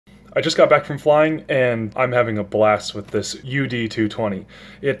I just got back from flying and I'm having a blast with this UD220.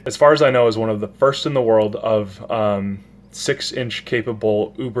 It, as far as I know, is one of the first in the world of 6-inch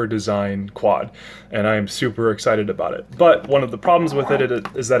capable Uber design quad, and I am super excited about it. But one of the problems with it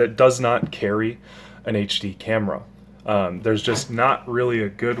is that it does not carry an HD camera. There's just not really a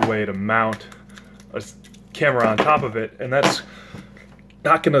good way to mount a camera on top of it, and that's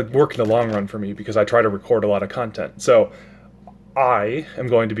not going to work in the long run for me because I try to record a lot of content. So I am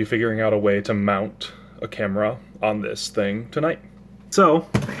going to be figuring out a way to mount a camera on this thing tonight. So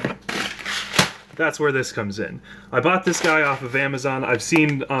that's where this comes in. I bought this guy off of Amazon. I've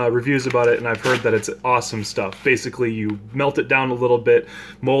seen reviews about it and I've heard that it's awesome stuff. Basically, you melt it down a little bit,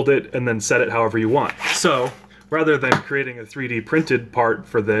 mold it, and then set it however you want. So rather than creating a 3D printed part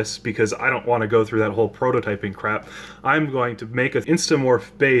for this, because I don't want to go through that whole prototyping crap, I'm going to make an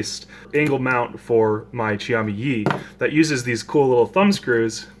Instamorph based angle mount for my Xiaomi Yi that uses these cool little thumb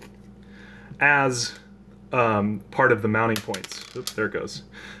screws as part of the mounting points. Oops, there it goes.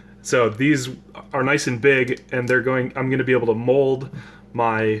 So these are nice and big, and I'm going to be able to mold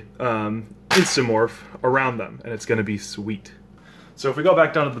my Instamorph around them, and it's going to be sweet. So if we go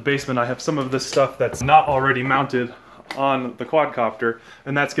back down to the basement, I have some of this stuff that's not already mounted on the quadcopter,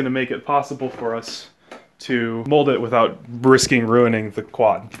 and that's going to make it possible for us to mold it without risking ruining the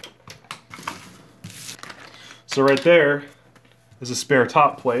quad. So right there is a spare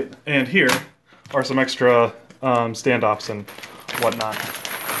top plate, and here are some extra standoffs and whatnot.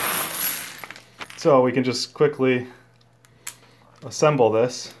 So we can just quickly assemble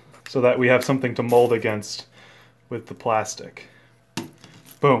this so that we have something to mold against with the plastic.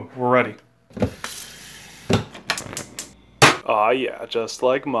 Boom, we're ready. Aw, yeah, just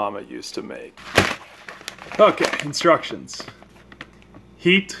like Mama used to make. Okay, instructions.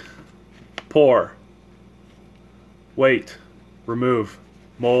 Heat, pour, wait, remove,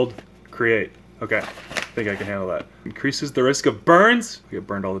 mold, create. Okay, I think I can handle that. Increases the risk of burns. I get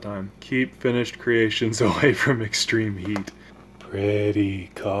burned all the time. Keep finished creations away from extreme heat. Pretty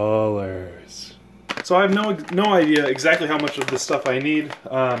colors. So I have no idea exactly how much of this stuff I need,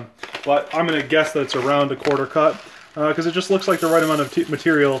 but I'm going to guess that it's around a 1/4 cut, because it just looks like the right amount of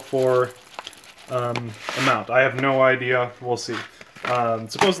material for a mount. I have no idea. We'll see.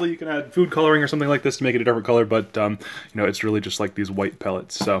 Supposedly you can add food coloring or something like this to make it a different color, but you know, it's really just like these white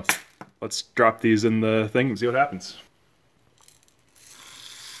pellets. So let's drop these in the thing and see what happens.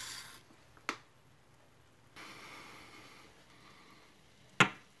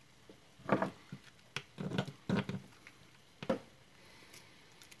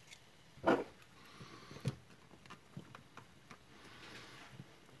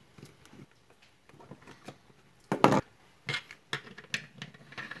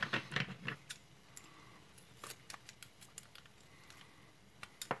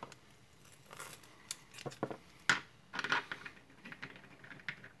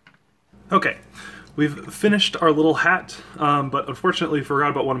 Okay, we've finished our little hat, but unfortunately forgot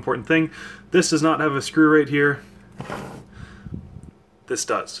about one important thing. This does not have a screw right here. This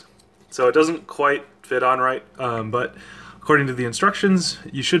does. So it doesn't quite fit on right, but according to the instructions,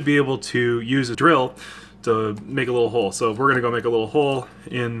 you should be able to use a drill to make a little hole. So we're gonna go make a little hole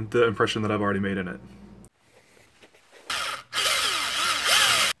in the impression that I've already made in it.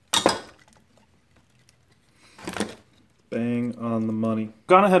 Bang on the money.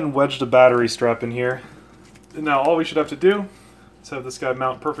 Gone ahead and wedged a battery strap in here. And now all we should have to do is have this guy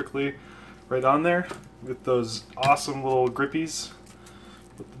mount perfectly right on there with those awesome little grippies.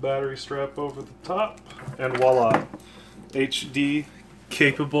 Put the battery strap over the top, and voila. HD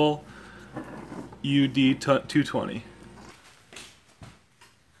capable UD220.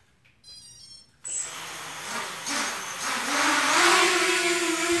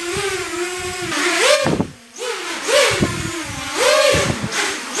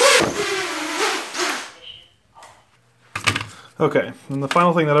 Okay, and the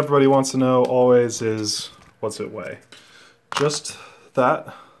final thing that everybody wants to know always is, what's it weigh? Just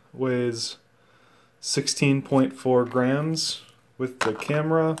that weighs 16.4 grams with the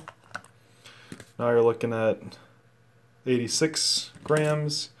camera. Now you're looking at 86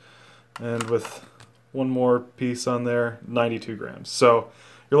 grams, and with one more piece on there, 92 grams. So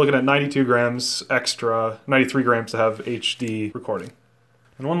you're looking at 92 grams extra, 93 grams to have HD recording.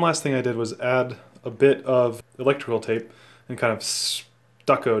 And one last thing I did was add a bit of electrical tape and kind of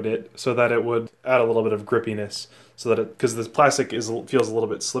stuccoed it so that it would add a little bit of grippiness, so that because this plastic feels a little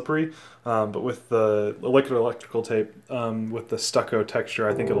bit slippery, but with the electrical tape, with the stucco texture,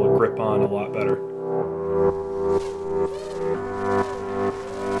 I think it'll grip on a lot better.